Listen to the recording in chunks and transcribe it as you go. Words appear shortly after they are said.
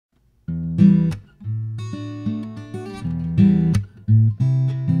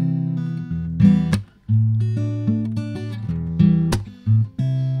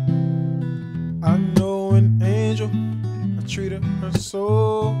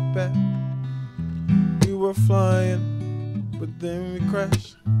so bad. We were flying, but then we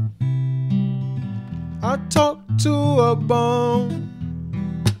crashed. I talked to a bum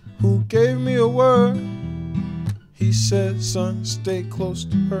who gave me a word. He said, son, stay close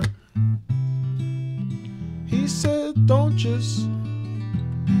to her. He said, don't just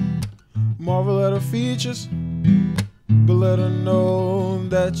marvel at her features, but let her know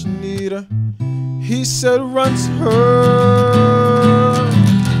that you need her. He said, run to her.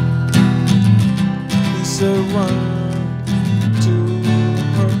 He said, run to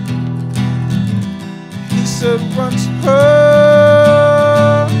her. He said, run to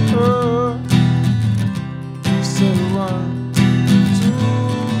her. He said, run to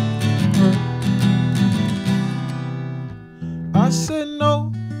her. I said,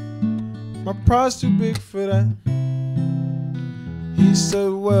 no, my pride's too big for that. He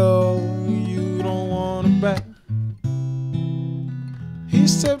said, well, you don't want her back. He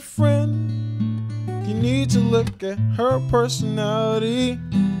said, friend, you need to look at her personality,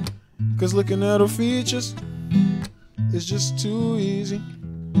 'cause looking at her features is just too easy.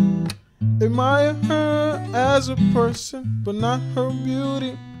 Admire her as a person, but not her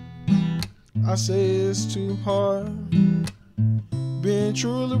beauty. I say it's too hard being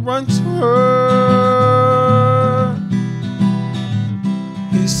truly run to her.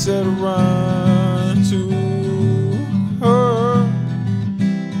 He said, run to her.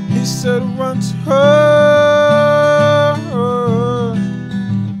 He said, run to her.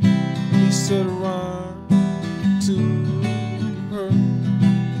 He said, run to her.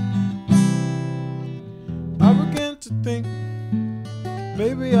 I began to think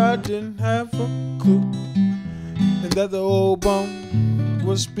maybe I didn't have a clue, and that the old bum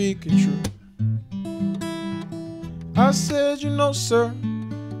was speaking true. I said, you know, sir,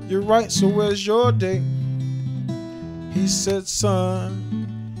 you're right, so where's your date? He said, son,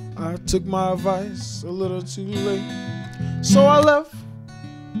 I took my advice a little too late. So I left,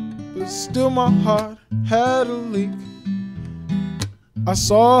 but still my heart had a leak. I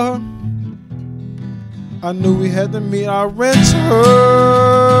saw her, I knew we had to meet. I ran to her.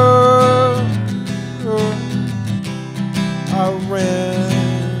 I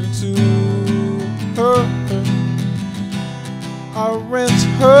ran to her. I ran to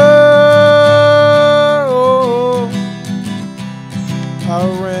her. Oh, I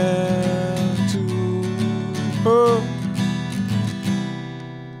ran to her.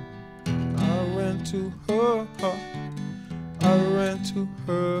 I ran to her heart. I ran to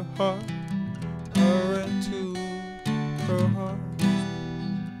her heart.